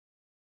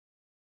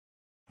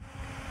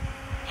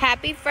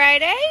Happy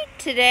Friday.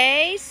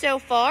 Today, so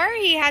far,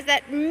 he has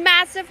that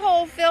massive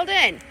hole filled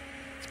in.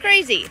 It's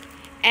crazy.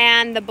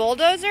 And the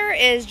bulldozer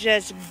is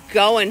just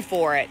going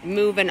for it,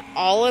 moving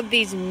all of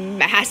these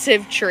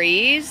massive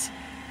trees.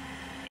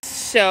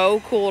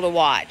 So cool to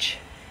watch.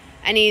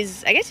 And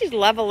I guess he's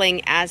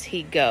leveling as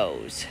he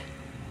goes.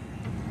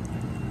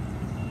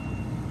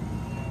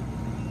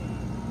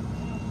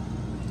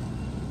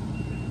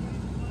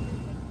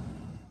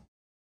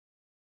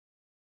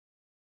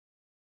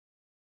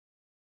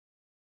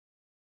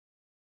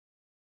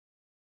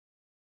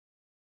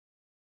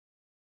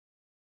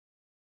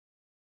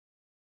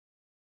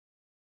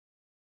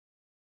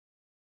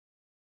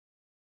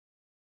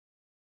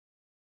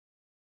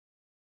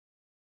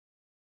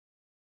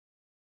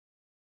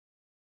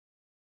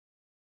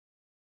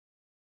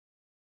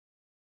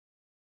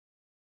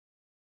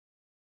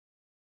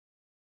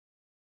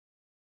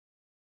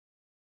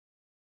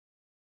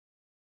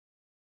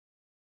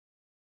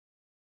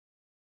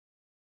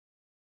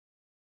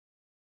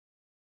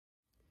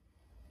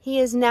 He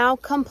is now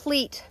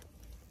complete.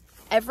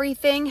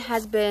 Everything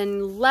has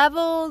been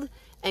leveled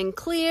and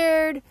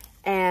cleared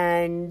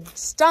and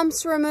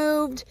stumps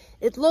removed.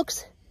 It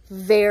looks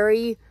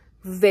very,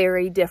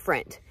 very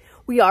different.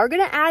 We are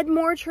going to add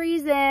more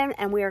trees in,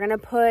 and we are going to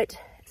put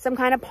some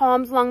kind of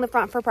palms along the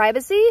front for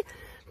privacy,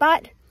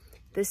 but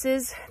this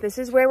is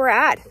where we're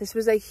at. This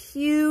was a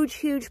huge,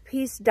 huge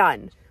piece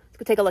done. Let's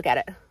go take a look at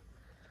it.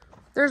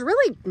 There's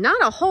really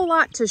not a whole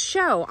lot to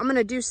show. I'm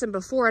gonna do some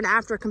before and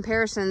after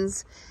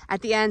comparisons at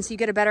the end so you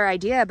get a better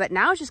idea, but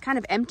now it's just kind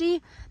of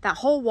empty. That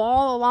whole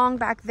wall along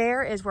back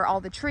there is where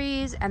all the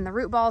trees and the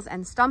root balls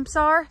and stumps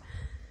are.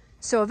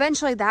 So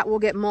eventually that will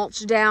get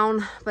mulched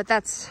down, but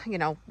that's, you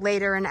know,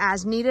 later and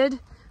as needed.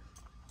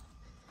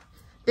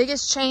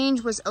 Biggest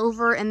change was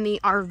over in the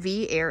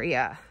RV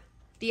area.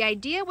 The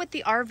idea with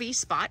the RV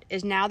spot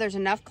is now there's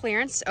enough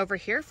clearance over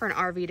here for an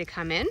RV to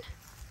come in,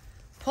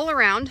 pull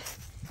around,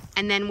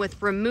 and then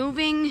with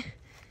removing,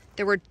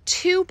 there were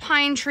 2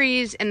 pine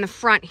trees in the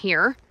front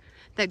here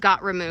that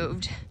got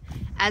removed,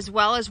 as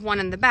well as one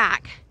in the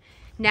back.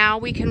 Now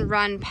we can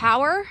run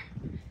power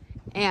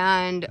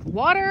and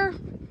water,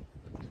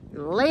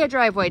 lay a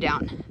driveway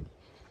down.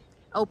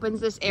 Opens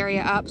this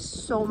area up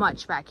so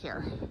much back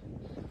here.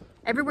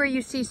 Everywhere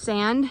you see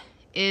sand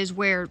is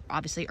where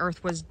obviously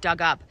earth was dug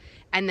up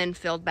and then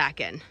filled back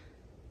in.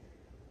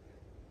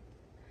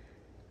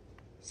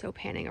 So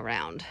panning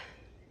around.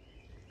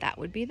 That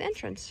would be the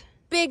entrance.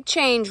 Big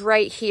change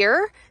right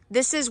here.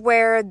 This is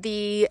where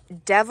the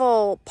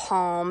devil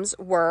palms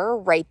were,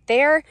 right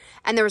there.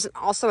 And there was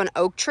also an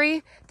oak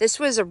tree. This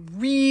was a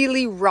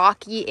really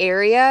rocky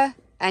area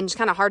and just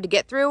kind of hard to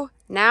get through.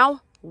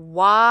 Now,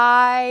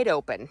 wide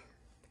open.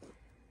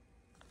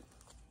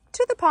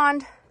 To the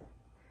pond.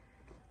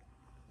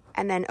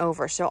 And then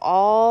over. So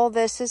all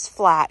this is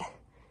flat.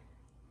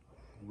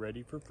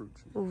 Ready for fruit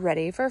trees.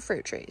 Ready for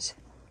fruit trees.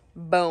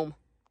 Boom.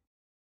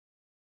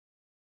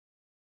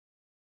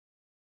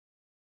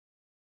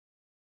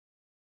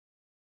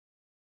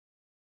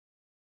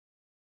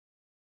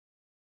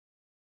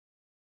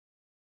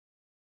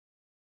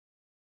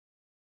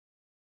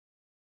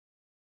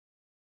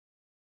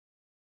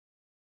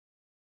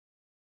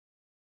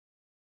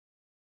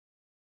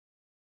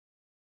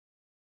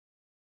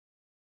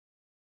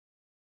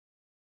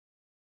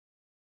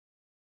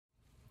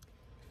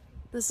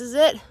 This is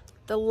it.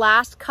 The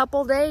last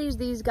couple days,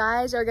 these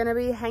guys are gonna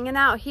be hanging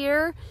out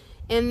here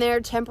in their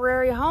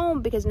temporary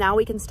home because now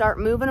we can start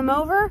moving them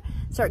over,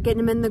 start getting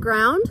them in the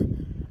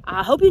ground.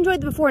 I hope you enjoyed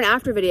the before and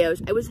after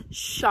videos. I was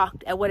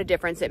shocked at what a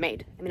difference it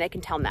made. I mean, I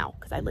can tell now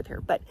because I live here,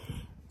 but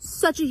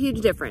such a huge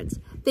difference.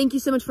 Thank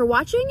you so much for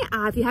watching.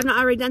 If you have not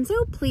already done so,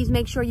 please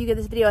make sure you give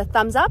this video a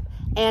thumbs up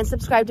and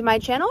subscribe to my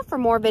channel for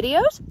more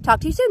videos. Talk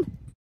to you soon.